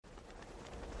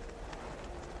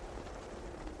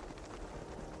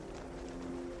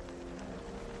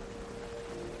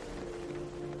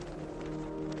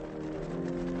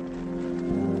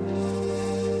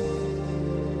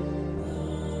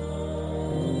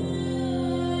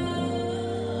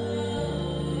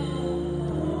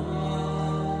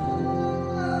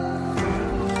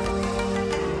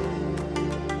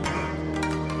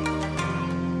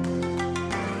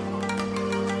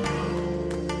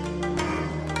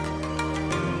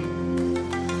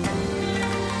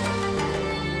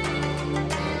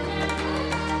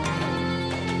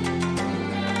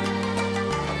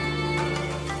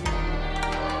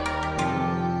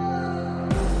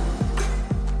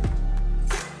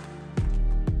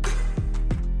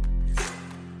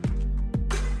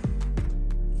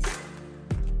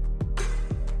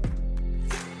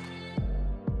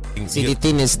See, the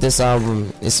thing is, this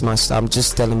album is I'm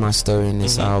just telling my story in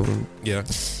this album. Yeah.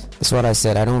 That's what I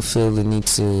said. I don't feel the need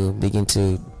to begin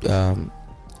to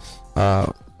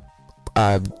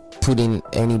put in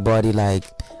anybody. Like,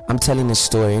 I'm telling a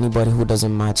story. Anybody who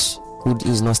doesn't match, who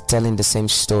is not telling the same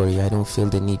story, I don't feel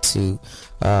the need to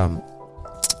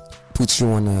put you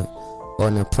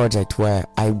on a project where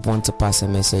I want to pass a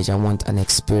message. I want an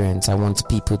experience. I want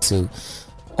people to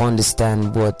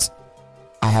understand what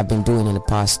I have been doing in the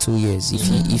past 2 years.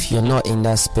 If you're not in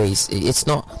that space, it's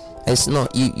not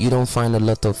you don't find a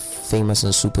lot of famous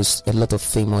people,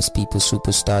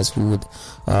 superstars who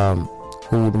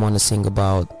would want to sing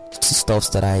about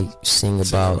stuff that I sing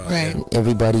about. Right.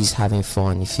 Everybody's having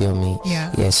fun, you feel me?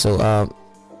 Yeah. So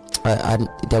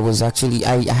there was actually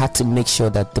I had to make sure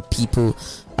that the people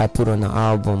I put on the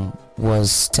album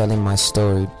was telling my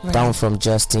story, down from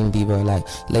Justin Bieber, like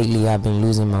lately I've been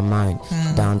losing my mind,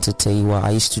 down to tell you what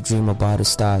I used to dream about the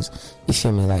stars. You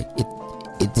feel me? Like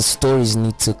the stories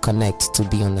need to connect to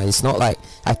be on that. It's not like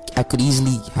I could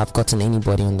easily have gotten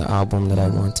anybody on the album that I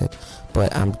wanted,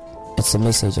 but it's a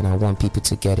message and I want people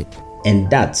to get it. And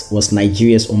that was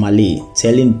Nigeria's Omah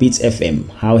telling Beats FM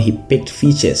how he picked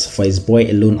features for his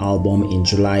Boy Alone album in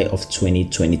July of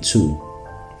 2022.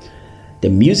 The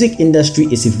music industry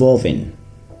is evolving.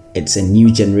 It's a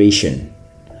new generation.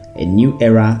 A new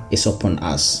era is upon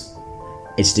us.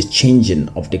 It's the changing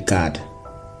of the guard.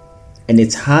 And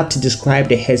it's hard to describe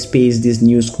the headspace this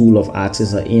new school of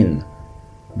artists are in,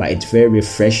 but it's very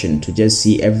refreshing to just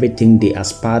see everything they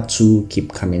aspire to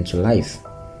keep coming to life.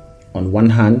 On one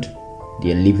hand,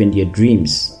 they are living their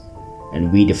dreams,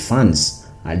 and we the fans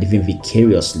are living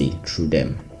vicariously through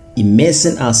them.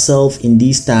 Immersing ourselves in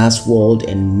these stars' world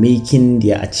and making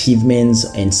their achievements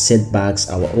and setbacks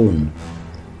our own.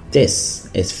 This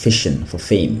is Fishing for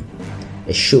Fame,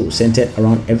 a show centered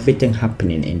around everything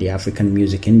happening in the African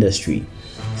music industry,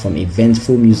 from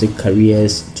eventful music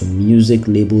careers to music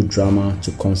label drama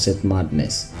to concert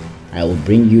madness. I will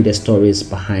bring you the stories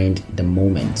behind the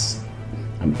moments.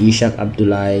 I'm Ishaq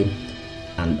Abdullahi,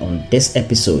 and on this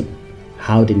episode,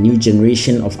 how the new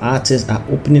generation of artists are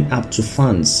opening up to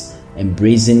fans,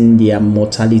 embracing their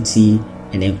mortality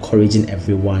and encouraging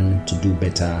everyone to do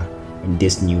better in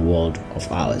this new world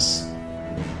of ours.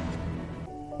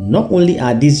 Not only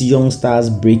are these young stars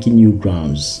breaking new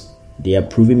grounds, they are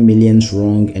proving millions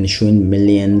wrong and showing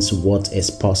millions what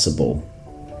is possible.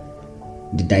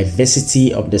 The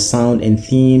diversity of the sound and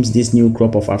themes this new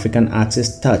crop of African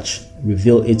artists touch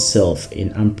reveal itself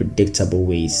in unpredictable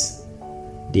ways.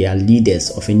 They are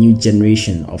leaders of a new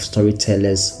generation of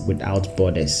storytellers without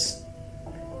borders.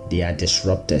 They are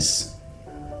disruptors,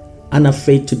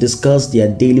 unafraid to discuss their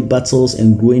daily battles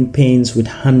and growing pains with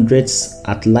hundreds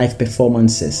at live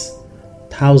performances,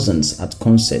 thousands at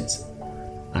concerts,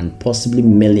 and possibly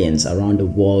millions around the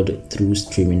world through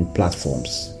streaming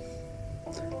platforms.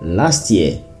 Last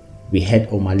year, we had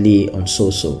Omah on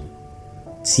So-So,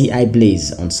 T.I.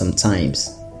 Blaze on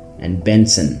Sometimes, and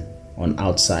Benson on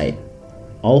Outside.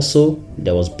 Also,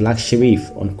 there was Black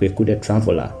Sherif on Kweku the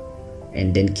Traveler,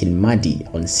 and then King Madi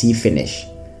on See Finish,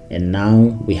 and now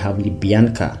we have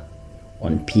Libianca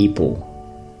on People.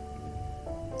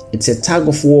 It's a tug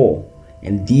of war,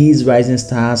 and these rising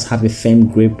stars have a firm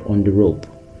grip on the rope.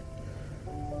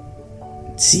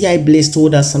 T.I. Blaze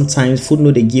told us sometimes food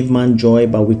no dey give man joy,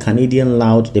 but with Canadian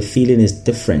loud the feeling is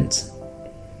different.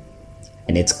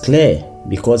 And it's clear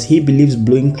because he believes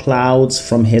blowing clouds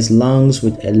from his lungs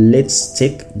with a lit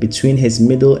stick between his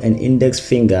middle and index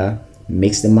finger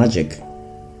makes the magic.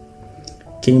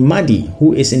 King Madi,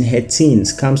 who is in her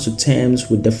teens, comes to terms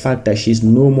with the fact that she's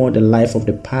no more the life of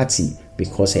the party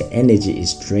because her energy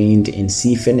is drained in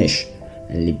See Finish,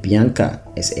 and Libianca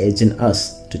is urging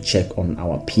us to check on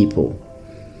our people.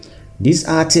 These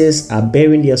artists are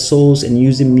bearing their souls and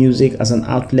using music as an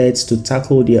outlet to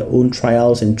tackle their own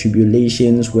trials and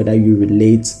tribulations, whether you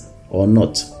relate or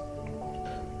not.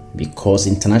 Because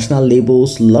international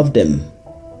labels love them.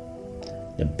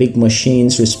 The big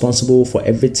machines responsible for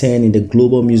everything in the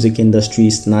global music industry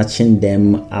snatching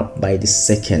them up by the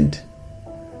second.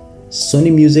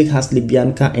 Sony Music has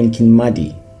Libianca and King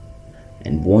Madi,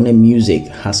 and Warner Music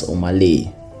has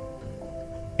Omah.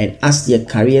 And as their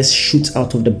careers shoot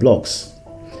out of the blocks,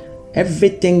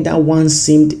 everything that once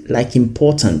seemed like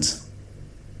important,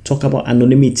 talk about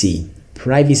anonymity,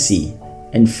 privacy,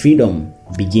 and freedom,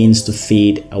 begins to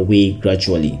fade away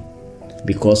gradually.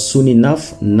 Because soon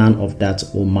enough, none of that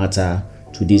will matter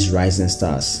to these rising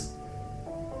stars.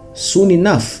 Soon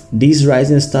enough, these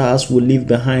rising stars will leave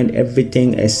behind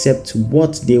everything except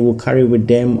what they will carry with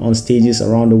them on stages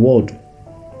around the world.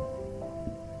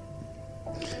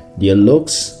 Their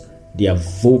looks, their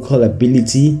vocal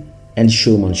ability, and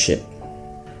showmanship.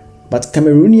 But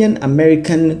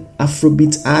Cameroonian-American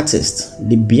Afrobeat artist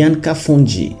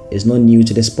Libianca is not new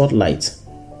to the spotlight.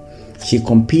 She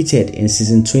competed in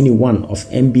season 21 of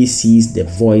NBC's The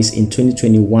Voice in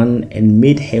 2021 and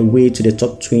made her way to the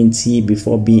top 20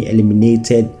 before being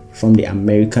eliminated from the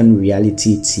American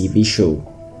reality TV show.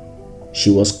 She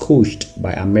was coached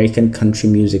by American country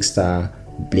music star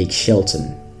Blake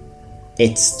Shelton.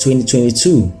 It's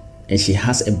 2022 and she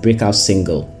has a breakout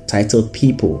single titled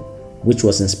People, which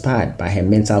was inspired by her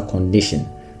mental condition,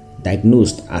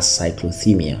 diagnosed as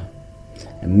cyclothymia,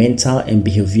 a mental and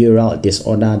behavioral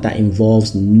disorder that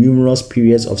involves numerous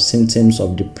periods of symptoms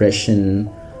of depression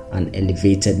and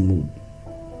elevated mood.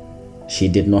 She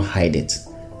did not hide it.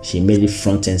 She made it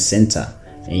front and center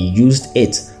and used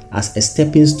it as a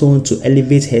stepping stone to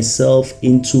elevate herself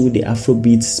into the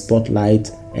Afrobeat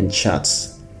spotlight and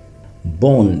charts.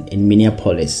 Born in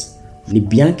Minneapolis,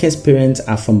 Libianca's parents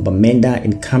are from Bamenda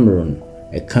in Cameroon,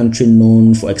 a country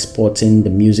known for exporting the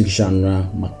music genre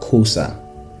Makossa.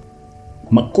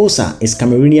 Makossa is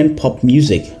Cameroonian pop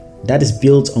music that is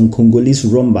built on Congolese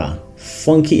rumba,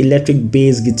 funky electric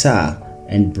bass guitar,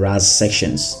 and brass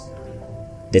sections.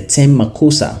 The term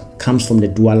Makossa comes from the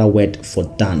Douala word for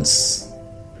dance.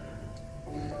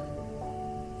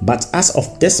 But as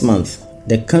of this month,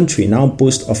 the country now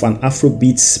boasts of an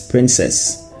Afrobeats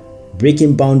princess,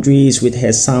 breaking boundaries with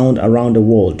her sound around the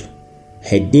world.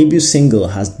 Her debut single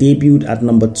has debuted at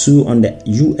number 2 on the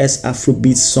US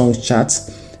Afrobeats Songs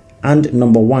charts and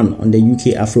number 1 on the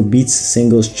UK Afrobeats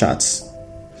Singles charts.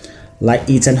 Like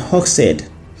Ethan Hawke said,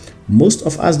 most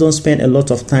of us don't spend a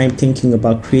lot of time thinking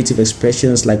about creative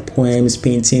expressions like poems,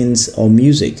 paintings, or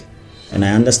music, and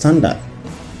I understand that.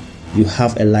 You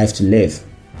have a life to live,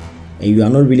 and you are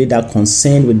not really that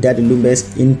concerned with Daddy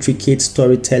Lumbe's intricate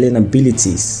storytelling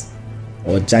abilities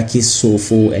or Jackie's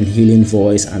soulful and healing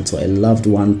voice until a loved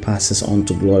one passes on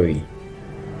to glory.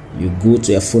 You go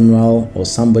to a funeral or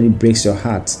somebody breaks your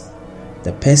heart.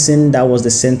 The person that was the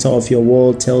center of your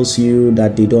world tells you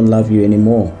that they don't love you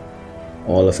anymore.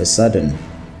 All of a sudden,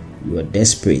 you are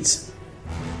desperate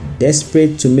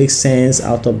to make sense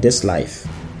out of this life.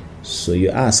 So you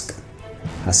ask,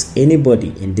 has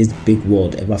anybody in this big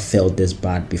world ever felt this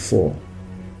bad before?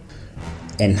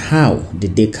 And how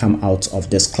did they come out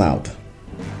of this cloud?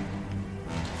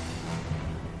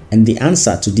 And the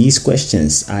answer to these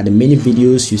questions are the many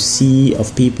videos you see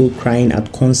of people crying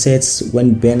at concerts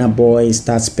when Burna Boy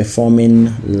starts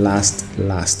performing Last,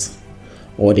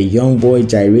 or the young boy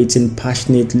gyrating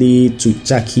passionately to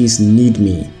Jackie's Need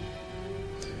Me.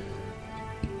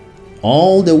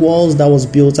 All the walls that was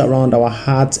built around our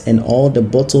hearts and all the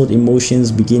bottled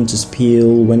emotions begin to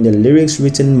spill when the lyrics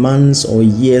written months or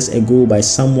years ago by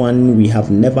someone we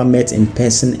have never met in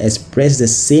person express the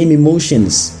same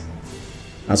emotions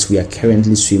as we are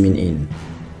currently swimming in.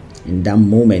 In that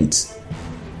moment,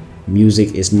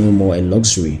 music is no more a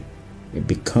luxury. It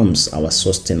becomes our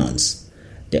sustenance,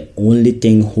 the only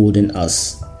thing holding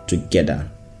us together.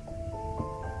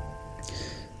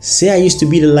 Say I used to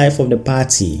be the life of the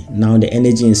party, now the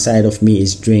energy inside of me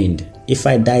is drained. If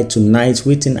I die tonight,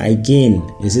 waiting I gain.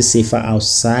 Is it safer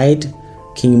outside?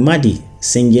 King Madi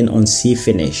singing on Sea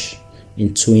Finish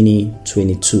in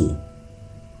 2022.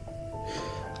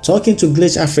 Talking to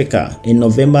Glitch Africa in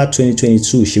November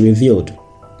 2022, she revealed,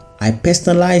 I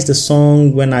personalized the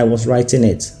song when I was writing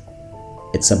it.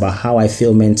 It's about how I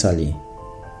feel mentally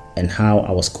and how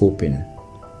I was coping.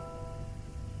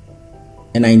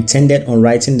 And I intended on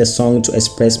writing the song to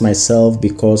express myself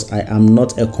because I am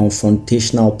not a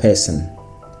confrontational person.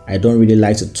 I don't really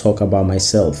like to talk about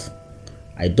myself.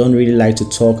 I don't really like to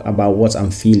talk about what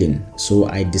I'm feeling, so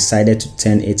I decided to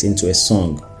turn it into a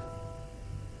song.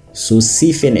 So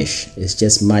Sea Finish is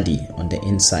just Madi on the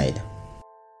inside.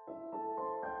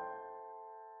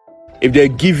 If they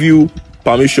give you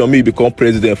permission me become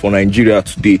president for Nigeria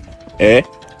today,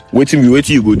 what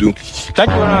you go do? That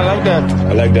one, I like that.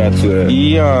 I like that.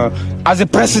 Yeah, as a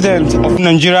president of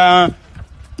Nigeria,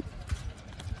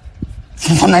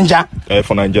 for Nigeria.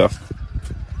 For Nigeria.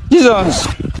 Jesus.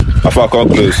 I come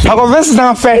close. I go vest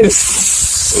down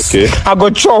first. Okay. I go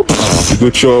chop. You go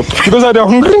chop. Because I'm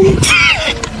hungry.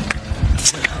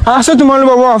 I said to my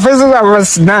little first I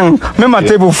was down. Make my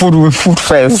table food with food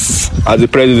first. As the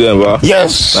president, right?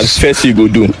 Yes. That's the first you go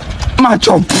do. My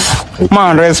chop.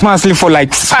 Man, rest my sleep for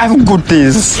like 5 good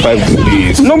days. 5 good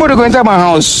days. Nobody go enter my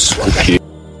house. Okay.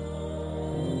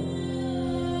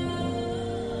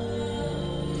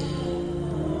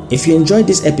 If you enjoyed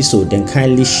this episode, then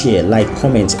kindly share, like,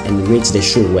 comment, and rate the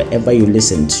show wherever you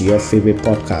listen to your favorite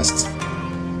podcast.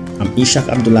 I'm Ishak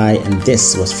Abdullahi, and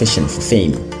this was Fishing for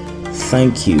Fame.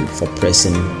 Thank you for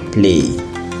pressing play.